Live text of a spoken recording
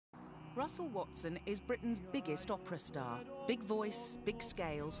Russel Watson is Britain's biggest opera star. Big voice, big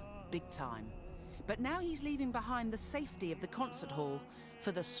scales, big time. But now he's leaving behind the safety of the concert hall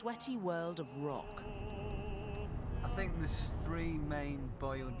for the sweaty world of rock. I think there's three main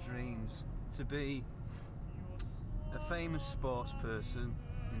boyhood dreams. To be a famous sports person,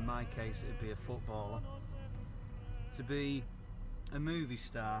 in my case it'd be a footballer. To be a movie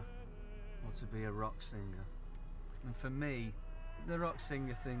star, or to be a rock singer. And for me, the rock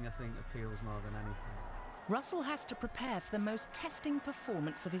singer thing, I think, appeals more than anything. Russel has to prepare for the most testing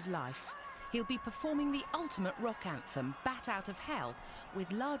performance of his life. He'll be performing the ultimate rock anthem, Bat Out of Hell,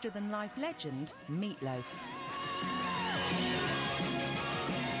 with larger-than-life legend Meat Loaf.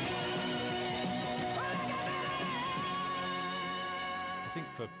 I think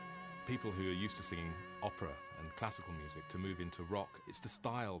for people who are used to singing opera and classical music to move into rock, it's the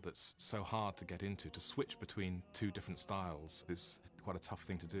style that's so hard to get into. To switch between two different styles is quite a tough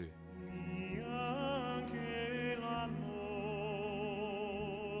thing to do.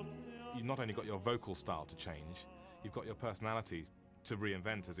 You've not only got your vocal style to change, you've got your personality to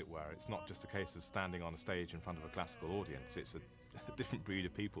reinvent, as it were. It's not just a case of standing on a stage in front of a classical audience. It's a different breed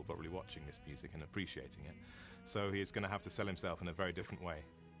of people probably watching this music and appreciating it. So he's going to have to sell himself in a very different way.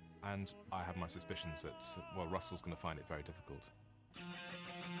 And I have my suspicions that, well, Russell's going to find it very difficult.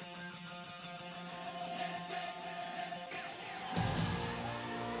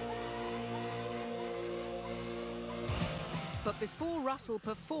 But before Russell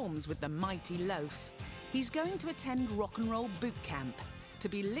performs with the mighty Loaf, he's going to attend rock and roll boot camp to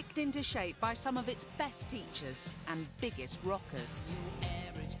be licked into shape by some of its best teachers and biggest rockers.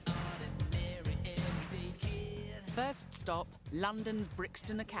 First stop, London's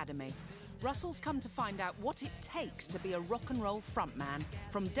Brixton Academy. Russell's come to find out what it takes to be a rock and roll frontman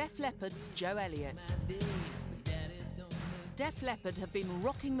from Def Leppard's Joe Elliott. Def Leppard have been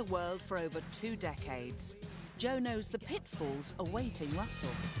rocking the world for over 2 decades. Joe knows the pitfalls awaiting Russell.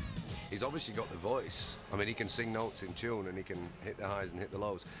 He's obviously got the voice. I mean, he can sing notes in tune and he can hit the highs and hit the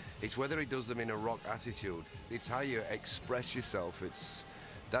lows. It's whether he does them in a rock attitude. It's how you express yourself.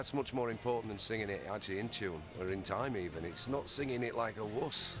 That's much more important than singing it actually in tune or in time even. It's not singing it like a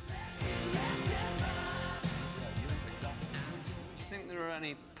wuss. Do you think there are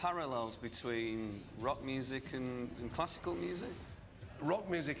any parallels between rock music and classical music? Rock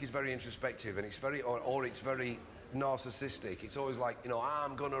music is very introspective and it's very, or it's very narcissistic. It's always like, you know,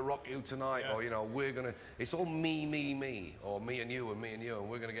 I'm gonna rock you tonight, or, you know, it's all me, me, me, or me and you, and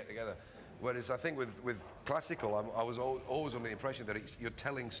we're gonna get together. Whereas I think with classical, I was always under the impression that you're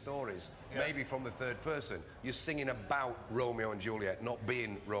telling stories, maybe from the third person. You're singing about Romeo and Juliet, not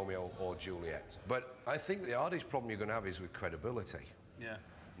being Romeo or Juliet. But I think the hardest problem you're gonna have is with credibility. Yeah.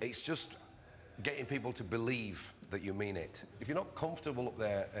 It's just getting people to believe that you mean it. If you're not comfortable up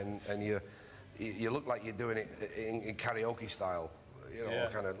there and you look like you're doing it in karaoke style, you know,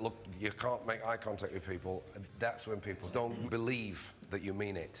 kind of look, you can't make eye contact with people, that's when people don't believe that you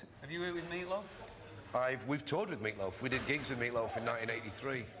mean it. Have you worked with Meat Loaf? We've toured with Meat Loaf. We did gigs with Meat Loaf in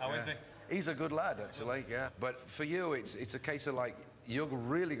 1983. How is he? He's a good lad, actually, yeah. But for you, it's a case of like, you're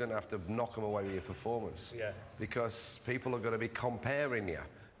really going to have to knock them away with your performance. Yeah. Because people are going to be comparing you.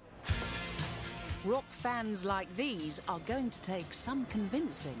 Rock fans like these are going to take some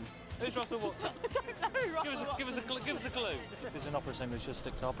convincing. Who's Russel Watson? Give us a clue. If he's an opera singer, just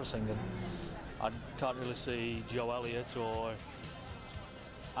stick to opera singing. I can't really see Joe Elliott or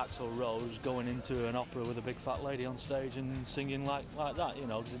Axl Rose going into an opera with a big fat lady on stage and singing like that, you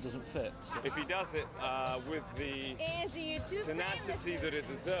know, because it doesn't fit. So. If he does it with the tenacity that it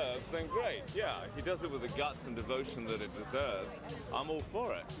deserves, then great. Yeah, if he does it with the guts and devotion that it deserves, I'm all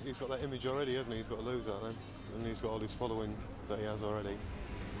for it. He's got that image already, hasn't he? He's got to lose that then. And he's got all his following that he has already.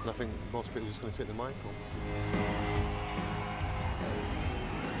 And I think most people are just going to sit the mic on.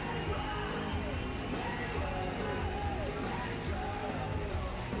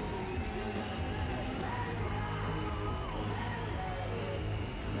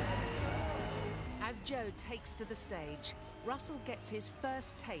 As Joe takes to the stage, Russell gets his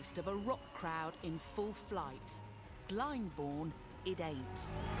first taste of a rock crowd in full flight. Glyndebourne, it ain't.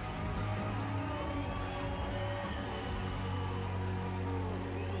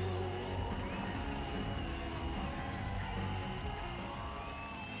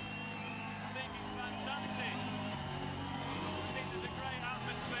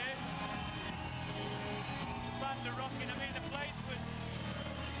 Rocking. I mean, the place was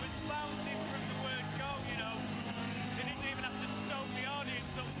bouncing from the word go, you know. They didn't even have to stoke the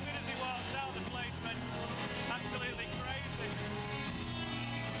audience up. As soon as he walked out, the place went absolutely crazy.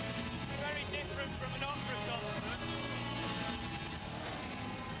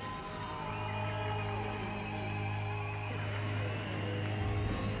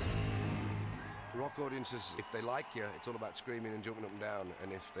 Rock audiences, if they like you, it's all about screaming and jumping up and down,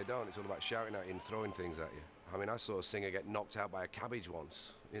 and if they don't, it's all about shouting at you and throwing things at you. I mean, I saw a singer get knocked out by a cabbage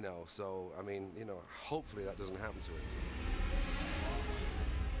once, you know, so, I mean, you know, hopefully that doesn't happen to him.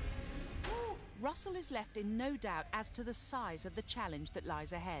 Russell is left in no doubt as to the size of the challenge that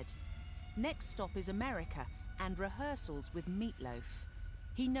lies ahead. Next stop is America and rehearsals with Meat Loaf.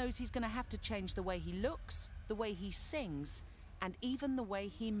 He knows he's going to have to change the way he looks, the way he sings, and even the way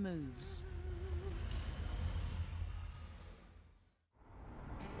he moves.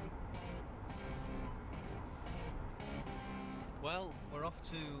 Well, we're off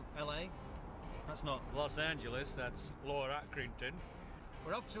to LA. That's not Los Angeles, that's Lower Accrington.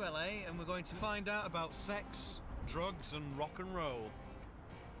 We're off to LA and we're going to find out about sex, drugs and rock and roll.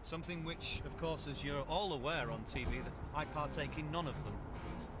 Something which, of course, as you're all aware on TV, that I partake in none of them.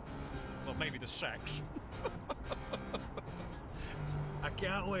 Well, maybe the sex. I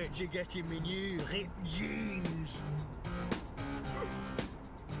can't wait to get in my new ripped jeans.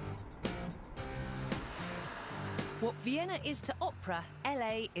 What Vienna is to opera,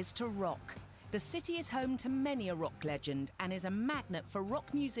 LA is to rock. The city is home to many a rock legend and is a magnet for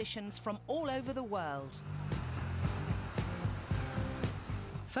rock musicians from all over the world.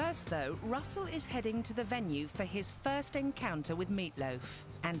 First, though, Russell is heading to the venue for his first encounter with Meat Loaf,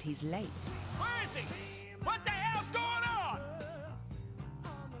 and he's late. Where is he? What the hell's going on?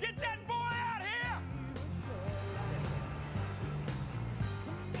 Get that boy out here!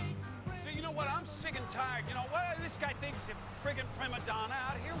 So you know what? I'm sick and tired. You know what? This guy thinks he's a friggin' prima donna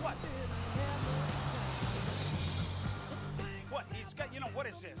out here. What? What? He's got. You know what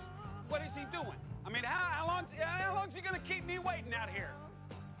is this? What is he doing? I mean, how long's he gonna keep me waiting out here?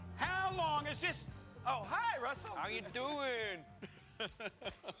 How long is this? Oh, hi, Russell. How you doing?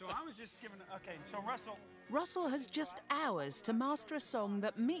 So I was just giving. Okay, so Russell. Russell has just hours to master a song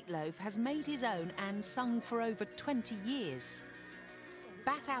that Meat Loaf has made his own and sung for over 20 years.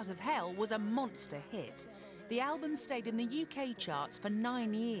 Bat Out of Hell was a monster hit. The album stayed in the UK charts for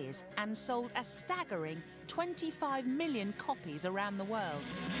 9 years and sold a staggering 25 million copies around the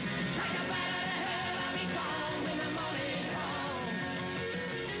world.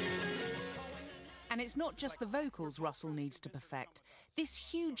 And it's not just the vocals Russell needs to perfect. This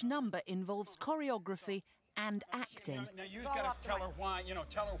huge number involves choreography and acting. Now you've got to tell her why. You know,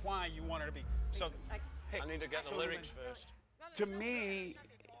 tell her why you want her to be. So, hey, I need to get the lyrics first. to me,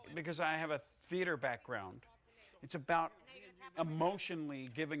 because I have a theater background, it's about emotionally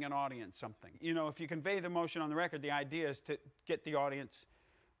giving an audience something. You know, if you convey the emotion on the record, the idea is to get the audience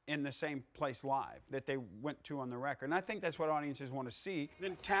in the same place live that they went to on the record. And I think that's what audiences want to see.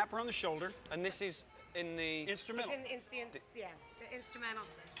 Then tap her on the shoulder. And this is in the... Instrumental. It's the instrumental.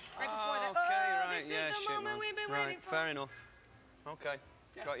 Right before the, okay, right, this yeah, is the shit, moment man. we've been Right, waiting for. fair enough. Okay,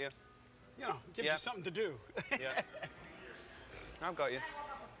 Yeah. got you. You know, gives Yeah. you something to do. Yeah. I've got you.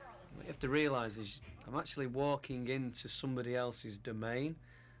 What you have to realise is I'm actually walking into somebody else's domain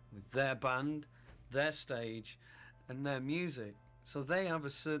with their band, their stage, and their music. So they have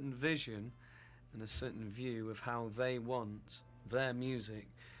a certain vision and a certain view of how they want their music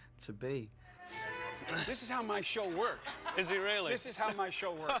to be. This is how my show works. Is it really? This is how my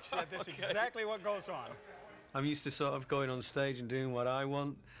show works. Yeah, this is exactly what goes on. I'm used to sort of going on stage and doing what I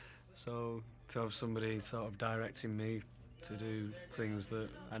want, so to have somebody sort of directing me to do things that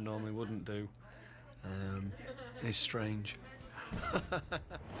I normally wouldn't do is strange.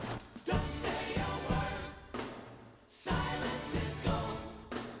 Don't say a word. Silence is gold.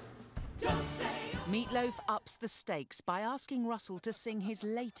 Don't say a Meat Loaf ups the stakes by asking Russell to sing his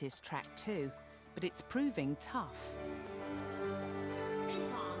latest track too, but it's proving tough.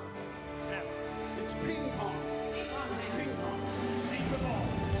 Yeah. It's ping pong. It's ping pong. Seize the ball.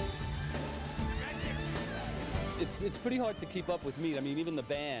 It's pretty hard to keep up with Meat. I mean, even the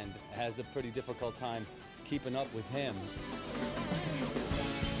band has a pretty difficult time keeping up with him.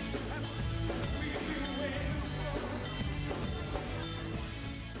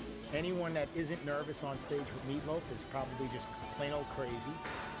 Anyone that isn't nervous on stage with Meat Loaf is probably just plain old crazy,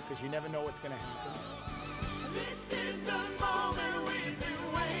 because you never know what's going to happen. This is the moment we've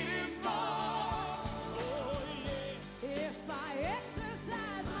been waiting for. Oh, yeah. If I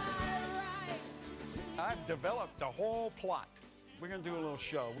exercise my right. I've developed the whole plot. We're going to do a little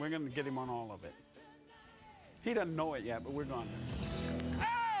show. We're going to get him on all of it. He doesn't know it yet, but we're going to.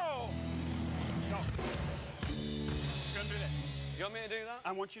 Ow! No. We're going to do that. You want me to do that?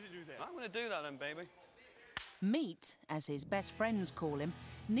 I want you to do that. I'm going to do that then, baby. Meat, as his best friends call him,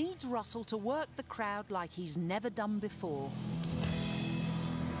 needs Russell to work the crowd like he's never done before.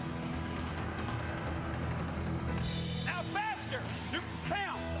 Now faster!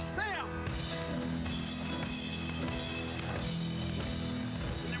 Bam! Bam!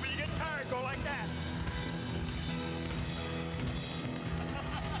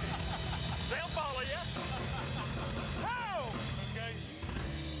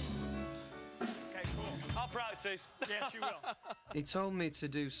 practice. Yes, you will. He told me to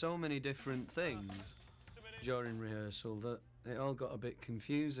do so many different things during rehearsal that it all got a bit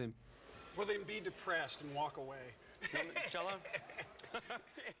confusing. Well, then be depressed and walk away. Jello?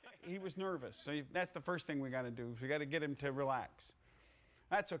 He was nervous, so that's the first thing we got to do. We got to get him to relax.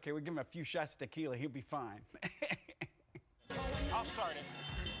 That's okay. We give him a few shots of tequila. He'll be fine. I'll start it.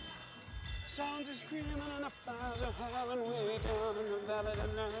 Sounds are screaming and the fires are howling way down in the valley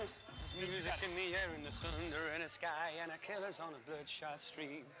tonight. There's music in the air and the thunder in the sky and a killer's on a bloodshot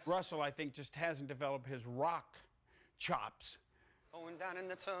street. Russell, I think, just hasn't developed his rock chops. Going down in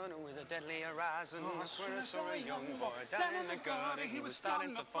the tunnel with a deadly horizon. I swear I saw a young boy down in the gutter. He was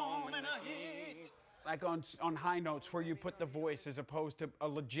starting to foam in the heat. Like on high notes where you put the voice as opposed to a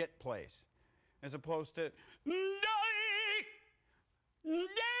legit place. As opposed to...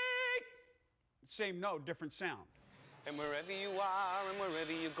 Same note, different sound. And wherever you are and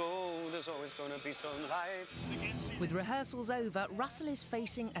wherever you go, there's always going to be sunlight. With rehearsals over, Russell is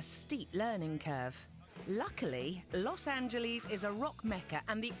facing a steep learning curve. Luckily, Los Angeles is a rock mecca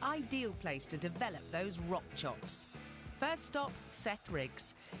and the ideal place to develop those rock chops. First stop, Seth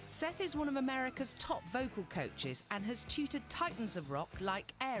Riggs. Seth is one of America's top vocal coaches and has tutored titans of rock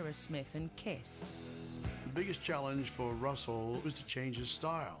like Aerosmith and Kiss. The biggest challenge for Russell was to change his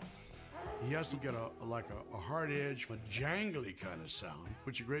style. He has to get a hard edge, a jangly kind of sound,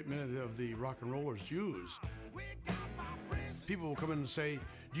 which a great many of the rock and rollers use. People will come in and say,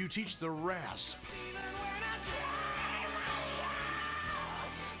 "Do you teach the rasp?"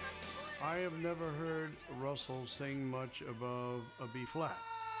 I have never heard Russell sing much above a B flat.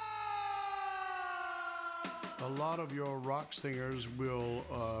 A lot of your rock singers will,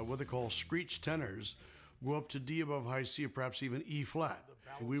 what they call screech tenors, go up to D above high C or perhaps even E flat.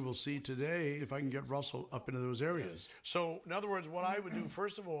 We will see today if I can get Russell up into those areas. So, in other words, what I would do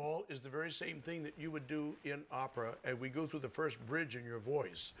first of all is the very same thing that you would do in opera, and we go through the first bridge in your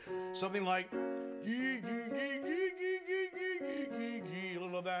voice. Something like gee, gee, gee, gee, gee, gee, gee, gee, gee, a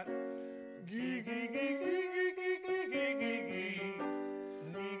little of that. Gee, gee, gee, gee, gee, gee, gee, gee, gee.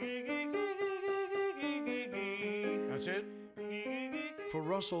 That's it. For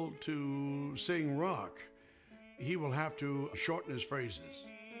Russell to sing rock, he will have to shorten his phrases.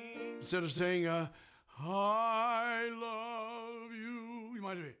 Instead of saying, I love you, you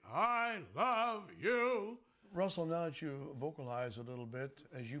might say, I love you. Russell, now that you vocalize a little bit,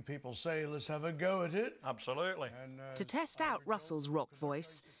 as you people say, let's have a go at it. Absolutely. And, To test out Russell's rock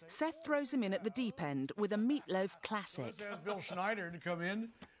voice, Seth throws him in at the deep end with a Meatloaf classic. let's ask Bill Schneider to come in.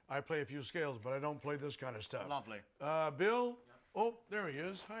 I play a few scales, but I don't play this kind of stuff. Lovely. Bill? Oh, there he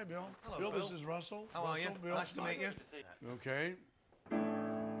is. Hi, Bill. Hello, Bill, Bill. this is Russell. How are you? Bill. Nice to meet you. Okay.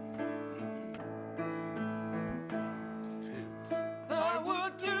 I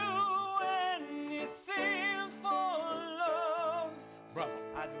would do anything for love. Bravo.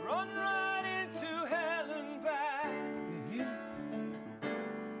 I'd run right into hell and back.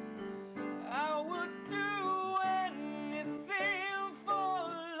 I would do anything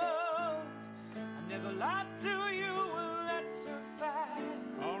for love. I never lied to you, well, that's a fact.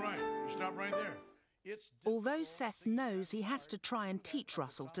 All right. You stop right there. Although Seth knows he has to try and teach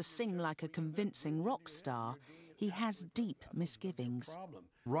Russell to sing like a convincing rock star, he has deep misgivings.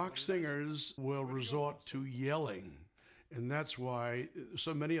 Rock singers will resort to yelling, and that's why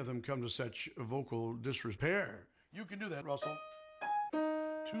so many of them come to such vocal disrepair. You can do that, Russell.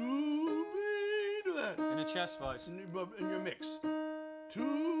 To be, do that. In a chest voice. In your mix.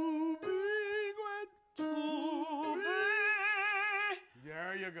 To be, go ahead. To be.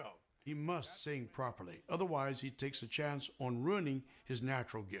 There you go. He must sing properly. Otherwise, he takes a chance on ruining his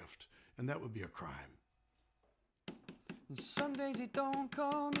natural gift, and that would be a crime. Some days it don't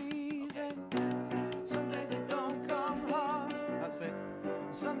come easy. Some days it don't come hard. That's it.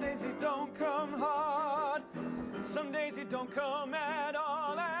 Some days it don't come hard. Some days it don't come at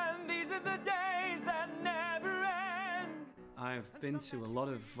all. And these are the days that never end. I've been to a lot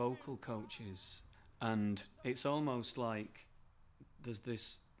of vocal coaches, and it's almost like there's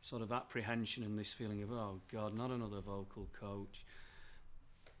this sort of apprehension and this feeling of, oh God, not another vocal coach.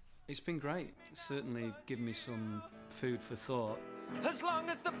 It's been great. It's certainly given me some food for thought. As long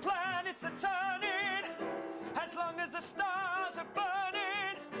as the planets are turning, as long as the stars are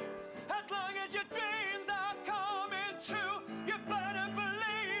burning, as long as your dreams are coming true, you better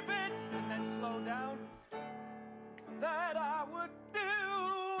believe it. And then slow down, that I would do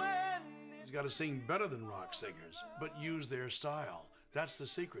anything. He's got to sing better than rock singers, but use their style. That's the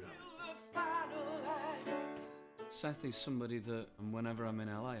secret of it. The final act. Seth is somebody that, whenever I'm in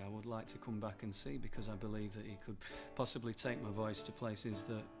LA, I would like to come back and see, because I believe that he could possibly take my voice to places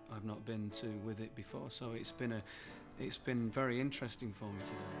that I've not been to with it before. So it's been very interesting for me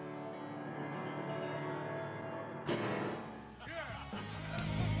today.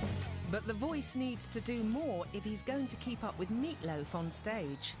 But the voice needs to do more if he's going to keep up with Meat Loaf on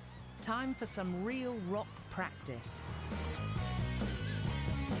stage. Time for some real rock practice.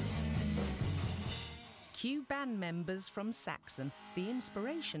 Cue band members from Saxon, the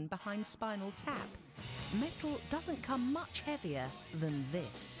inspiration behind Spinal Tap. Metal doesn't come much heavier than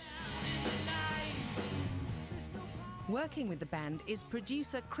this. Working with the band is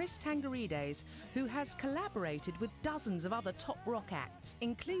producer Chris Tangarides, who has collaborated with dozens of other top rock acts,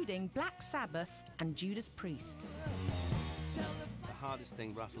 including Black Sabbath and Judas Priest. The hardest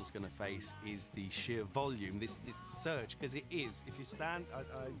thing Russell's going to face is the sheer volume, this surge, because it is, if you stand,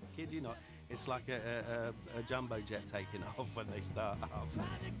 I kid you not, it's like a jumbo jet taking off when they start up.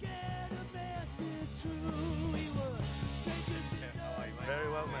 Very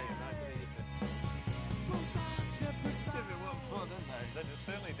well, mate. Nice to meet you. Give it what for, don't they? They just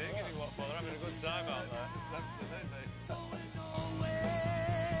certainly do give it what for. They're having a good time out there. Absolutely.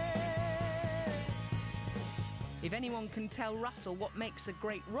 If anyone can tell Russell what makes a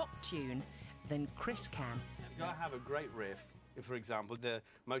great rock tune, then Chris can. You've got to have a great riff. For example, the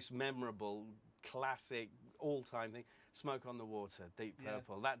most memorable, classic, all-time thing, Smoke on the Water, Deep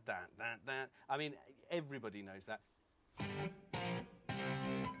Purple, that. I mean, everybody knows that.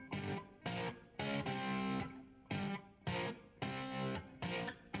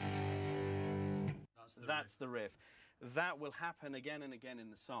 That's the riff. That will happen again and again in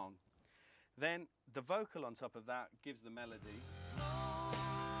the song. Then the vocal on top of that gives the melody.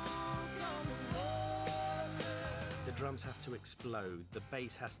 The drums have to explode, the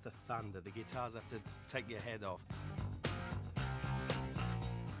bass has to thunder, the guitars have to take your head off.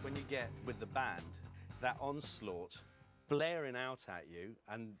 When you get with the band, that onslaught blaring out at you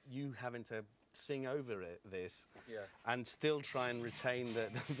and you having to sing over this and still try and retain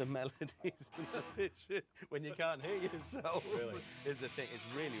the melodies and the pitch when you can't hear yourself is the thing. It's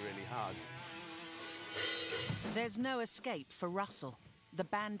really, really hard. There's no escape for Russell. The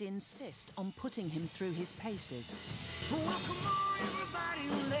band insist on putting him through his paces. Well, come on, everybody,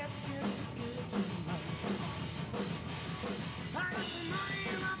 let's get together tonight. I got some money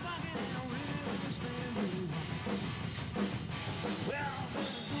in my pocket and I'm ready to spend it. Well, I've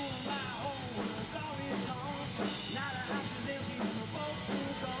been doing my homework all day long. Now that I'm dancing and the folks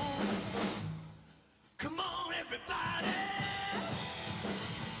are gone. Come on, everybody.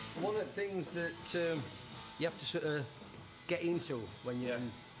 One of the things that you have to sort of get into when you're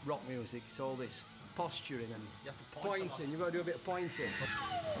in rock music, it's all this posturing and you have to pointing. You've got to do a bit of pointing.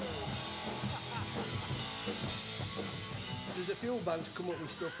 There's a few bands come up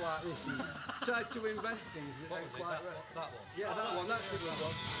with stuff like this and try to invent things that ain't quite right. That one? Yeah, that one. That's a good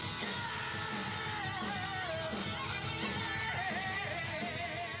one.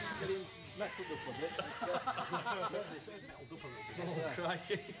 Getting metalled up a bit. Metalled up a little bit. Oh,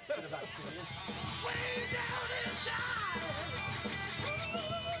 crikey. Bit of action, yeah. Way down inside.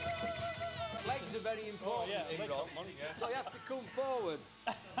 Legs are very important in rock, so you have to come forward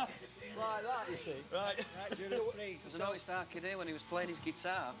like that, you see. Right. Because I noticed Arcade when he was playing his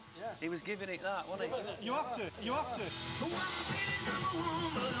guitar, he was giving it that, wasn't he? You have to, you have to.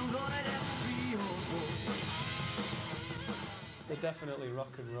 They're definitely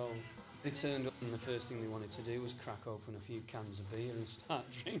rock and roll. They turned up and the first thing they wanted to do was crack open a few cans of beer and start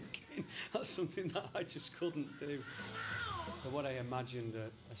drinking. That's something that I just couldn't do. But what I imagined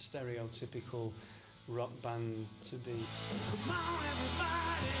a stereotypical rock band to be. Come on,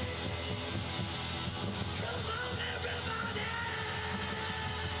 everybody. Come on, everybody.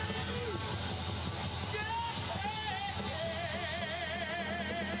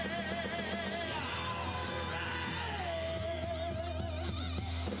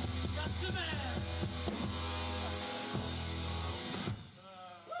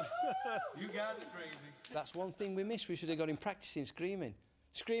 You guys are crazy. That's one thing we missed. We should have got him practicing screaming.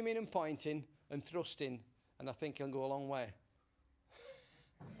 Screaming and pointing and thrusting, and I think he'll go a long way.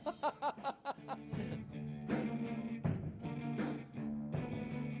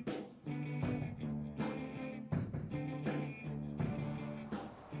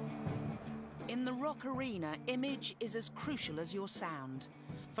 In the rock arena, image is as crucial as your sound.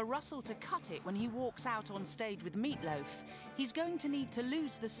 For Russell to cut it when he walks out on stage with Meat Loaf, he's going to need to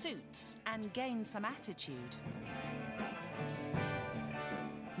lose the suits and gain some attitude.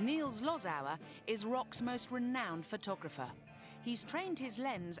 Niels Lozauer is rock's most renowned photographer. He's trained his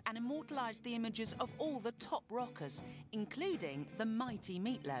lens and immortalised the images of all the top rockers, including the mighty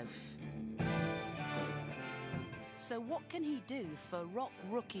Meatloaf. So what can he do for rock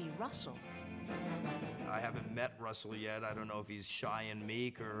rookie Russell? I haven't met Russell yet. I don't know if he's shy and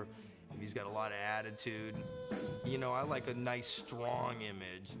meek or if he's got a lot of attitude. You know, I like a nice, strong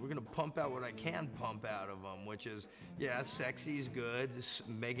image. We're gonna pump out what I can pump out of him, which is, yeah, sexy's good. Just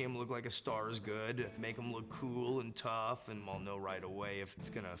making him look like a star is good. Make him look cool and tough, and I'll know right away if it's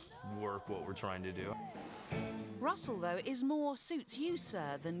gonna work what we're trying to do. Russell, though, is more suits you,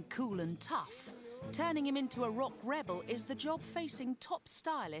 sir, than cool and tough. Turning him into a rock rebel is the job facing top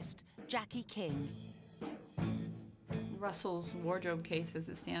stylist Jackie King. Russell's wardrobe case, as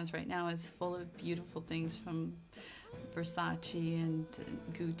it stands right now, is full of beautiful things from Versace and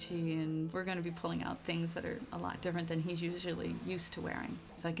Gucci, and we're going to be pulling out things that are a lot different than he's usually used to wearing.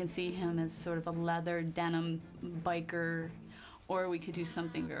 So I can see him as sort of a leather denim biker, or we could do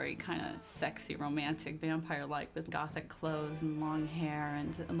something very kind of sexy, romantic, vampire-like with gothic clothes and long hair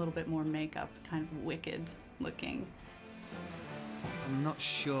and a little bit more makeup, kind of wicked looking. I'm not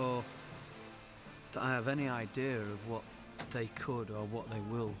sure that I have any idea of what they could or what they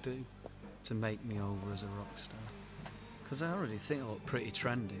will do to make me over as a rock star. Because I already think I look pretty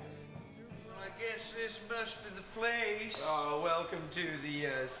trendy. I guess this must be the place. Oh, welcome to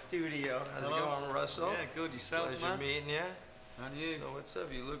the studio. How's Hello. it going, Russell? Yeah, good. Yourself, Pleasure man? meeting you. And you? So what's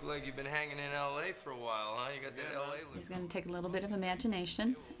up? You look like you've been hanging in L.A. for a while, huh? You got that L.A. look. He's going to take a little bit of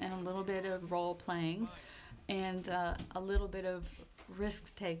imagination and a little bit of role playing and a little bit of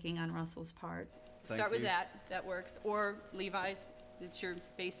risk-taking on Russell's part. Start with that. That works. Or Levi's. It's your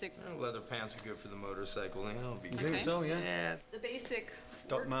basic. Leather pants are good for the motorcycle. You know, You think so, yeah? Yeah. The basic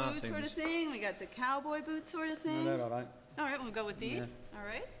Doc work Martens. boot sort of thing. We got the cowboy boot sort of thing. No, they're all right. All right, we'll go with these. Yeah. All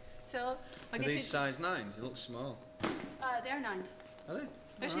right. So I'll Are get these you. size 9s? They look small. They're 9s. Are they?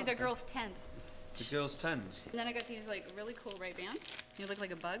 Actually, Oh, they're okay. girls' 10s. The girls' 10s? And then I got these like really cool Ray-Bans. You look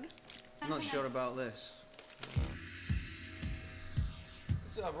like a bug. I'm not sure about this.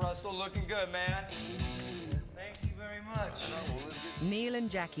 What's up, Russell? Looking good, man. Thank you very much. Neil and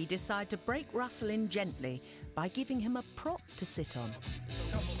Jackie decide to break Russell in gently by giving him a prop to sit on.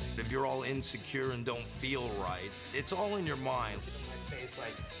 If you're all insecure and don't feel right, it's all in your mind. My face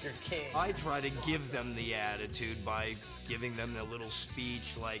like you're king. I try to give them the attitude by giving them a little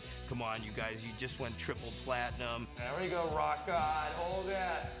speech like, come on, you guys, you just went triple platinum. There we go, rock on. Hold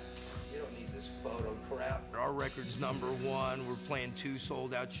that. You don't need this photo crap. Our record's #1. We're playing 2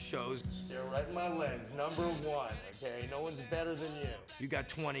 sold-out shows. Stare right in my lens. #1, okay? No one's better than you. You got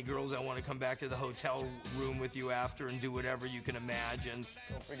 20 girls that want to come back to the hotel room with you after and do whatever you can imagine.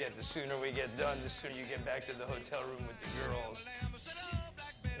 Don't forget, the sooner we get done, the sooner you get back to the hotel room with the girls.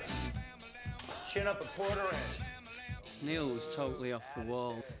 Chin up a quarter-inch. Neil was totally off the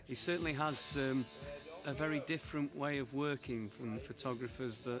wall. He certainly has a very different way of working from the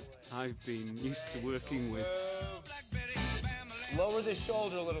photographers that I've been used to working with. Lower the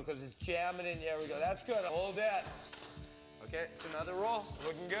shoulder a little because it's jamming in. There we go. That's good. Hold that. Okay, it's another roll.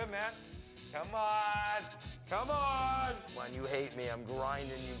 Looking good, man. Come on. Come on. When you hate me, I'm grinding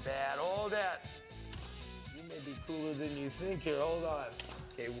you bad. Hold that. You may be cooler than you think here. Hold on.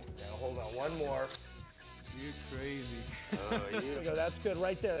 Okay, now hold on. One more. You're crazy. Oh, here we go. That's good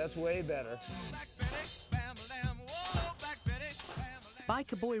right there. That's way better.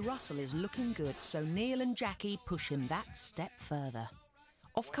 Biker boy Russell is looking good, so Neil and Jackie push him that step further.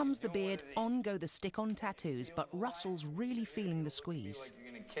 Off comes the beard, on go the stick-on tattoos, but Russell's really feeling the squeeze. Like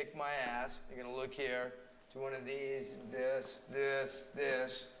you're gonna kick my ass. You're gonna look here, do one of these, this, this,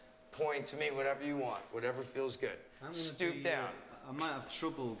 this. Point to me, whatever you want, whatever feels good. Stoop down. I might have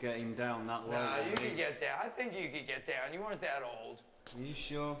trouble getting down that low. Nah, you can get down. I think you could get down. You weren't that old. Are you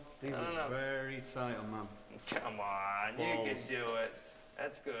sure? These I don't are know. very tight on man. Come on, you can do it.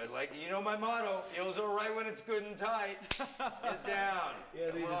 That's good. Like, you know my motto, feels all right when it's good and tight. Get down. Yeah,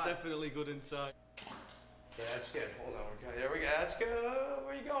 Come these on. are definitely good inside. Yeah, that's good. Hold on. Okay, there we go. That's good.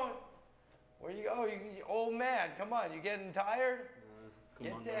 Where you going? Where you go? You old man. Come on. You getting tired?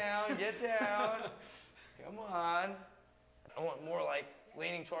 Get down. Get down. Come on. I want more like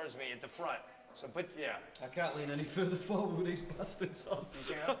leaning towards me at the front. So put, yeah. I can't lean any further forward with these bastards on.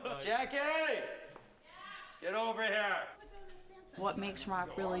 Jackie! Get over here. What makes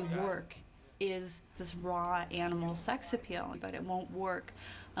rock really work is this raw animal sex appeal, but it won't work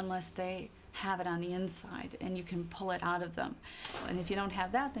unless they have it on the inside and you can pull it out of them. And if you don't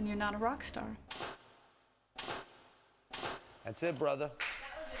have that, then you're not a rock star. That's it, brother.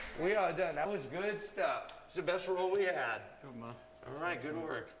 We are done. That was good stuff. It's the best roll we had. Good man. All right, good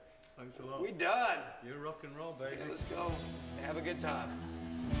work. Thanks a lot. We done. You're rock and roll, baby. Okay, let's go. Have a good time.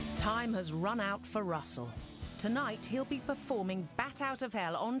 Time has run out for Russell. Tonight, he'll be performing Bat Out of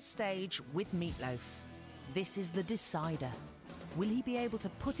Hell on stage with Meatloaf. This is the decider. Will he be able to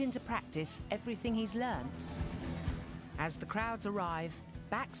put into practice everything he's learned? As the crowds arrive,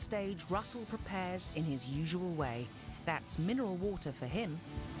 backstage, Russell prepares in his usual way. That's mineral water for him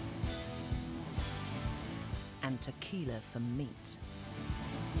and tequila for Meat.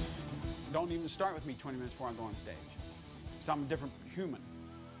 Don't even start with me 20 minutes before I go on stage. Because I'm a different human.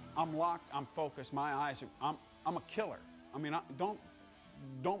 I'm locked, I'm focused, my eyes are, I'm a killer. I mean,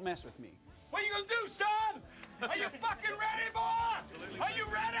 don't mess with me. What are you gonna do, son? Are you fucking ready, boy? Are you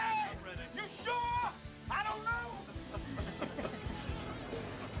ready? I'm ready. You sure? I don't know.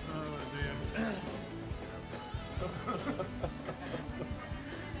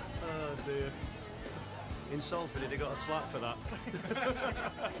 Oh dear. In Salford, he'd have got a slap for that.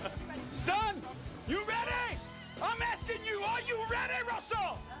 Son, you ready? I'm asking you, are you ready,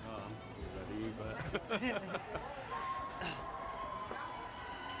 Russell? Oh, I'm ready, you bet.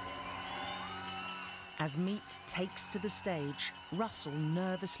 As Meat takes to the stage, Russell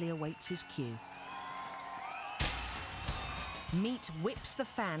nervously awaits his cue. Meat whips the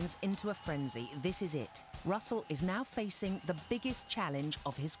fans into a frenzy. This is it. Russell is now facing the biggest challenge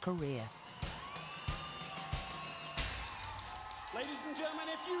of his career. Ladies and gentlemen,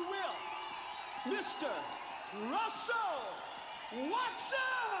 if you will, Mr. Russel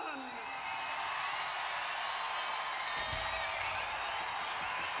Watson!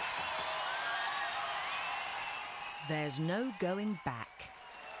 There's no going back.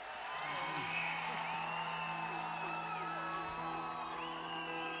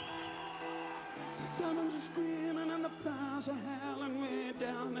 Someone's screaming and the fires are howling way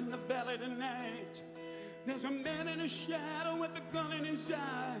down in the valley tonight. There's a man in a shadow with a gun in his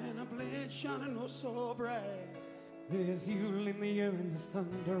eye and a blade shining oh so bright. There's fuel in the air and there's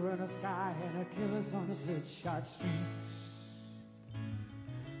thunder in the sky and a killer's on the bloodshot streets.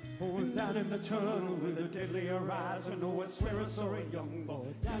 Oh, down in the tunnel with a deadly horizon, oh, I swear I saw a young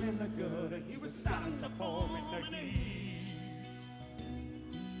boy down in the gutter. He was starting to fall in the heat.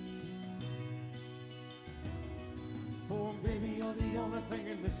 Oh, baby, you're the only thing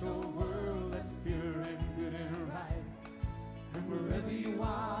in this whole world that's pure and good and right. And wherever you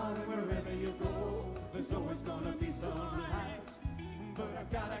are and wherever you go, there's always gonna be some light. But I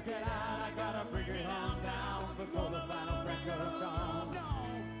gotta get out, I gotta bring it on down before the final cracker comes.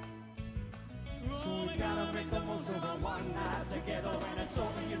 So we gotta make the most of our one night together. When it's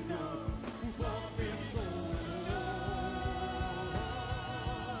over, you know we're gonna be so.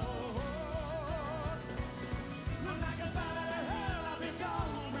 Like a bat out of hell, I'll be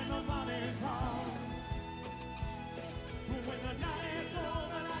gone when the morning comes. When the night is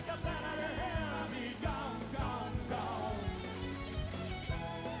over, like a bat out of hell, I'll be gone, gone, gone.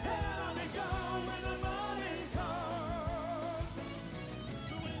 Hell, I'll be gone when the morning comes.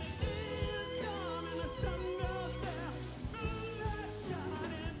 When it is done and the sun goes down, moonlight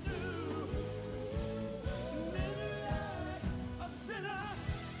shining through. Midnight, a sinner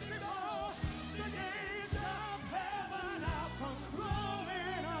before the gates of heaven, I'll come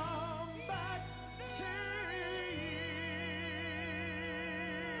crawling on back to you.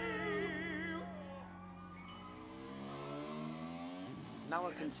 Now I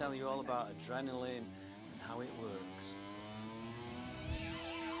can tell you all about adrenaline and how it works.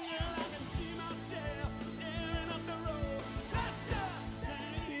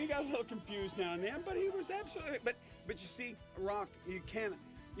 He got a little confused now and then, but he was absolutely. But you see, Rock, you can't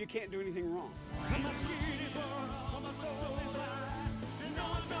do anything wrong.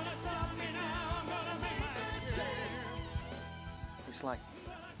 It's like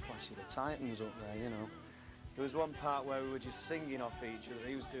Clash of the Titans up there, you know. There was one part where we were just singing off each other.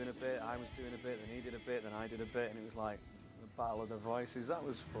 He was doing a bit, I was doing a bit, then he did a bit, then I did a bit, and it was like the battle of the voices. That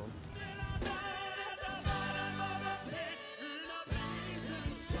was fun.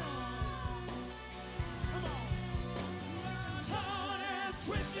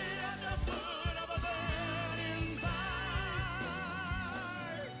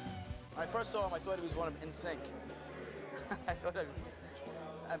 I first saw him, I thought he was one of NSYNC.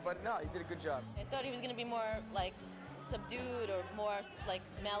 But no, he did a good job. I thought he was going to be more like subdued or more like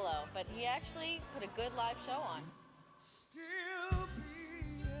mellow, but he actually put a good live show on.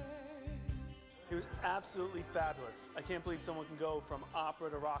 He was absolutely fabulous. I can't believe someone can go from opera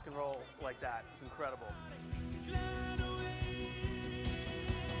to rock and roll like that. It's incredible.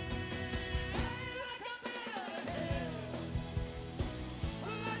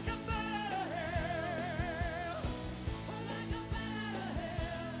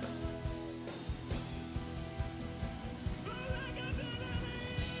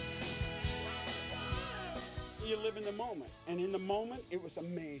 you live in the moment. And in the moment, it was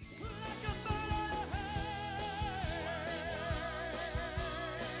amazing.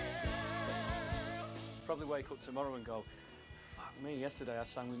 Probably wake up tomorrow and go, fuck me, yesterday I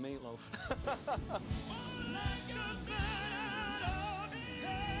sang with Meatloaf.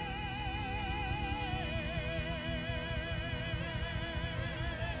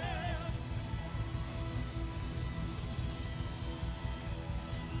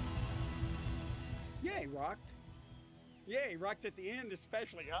 Yeah, he rocked. Yeah, he rocked at the end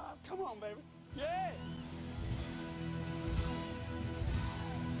especially. Ah, come on, baby. Yeah!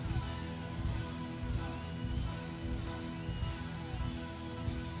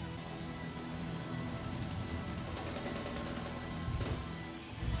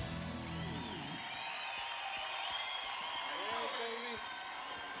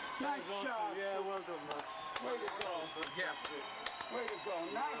 Nice job. Yeah, well done, man. Way to go. Yeah. Way to go.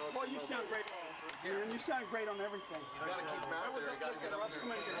 Nice. Boy, you sound great. Man, you sound great on everything. You gotta keep him out there. You gotta get up there.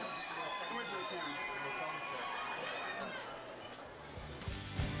 Come in here. Come in here, Cam.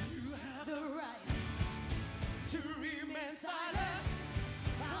 You have the right to remain silent.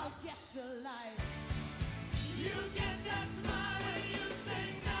 I'll get the light. You get that smile and you say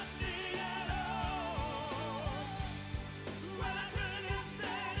nothing at all. Well, I could have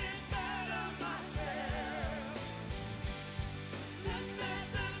said it better myself. Just let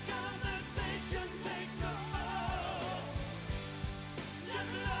the conversation take the fall.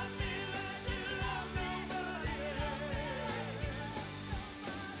 Just love me like you love nobody else.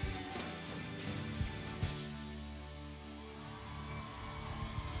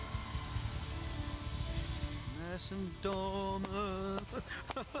 Nessun dorma.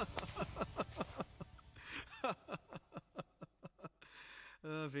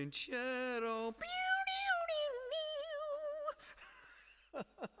 Vincero.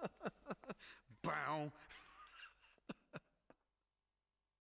 Bow.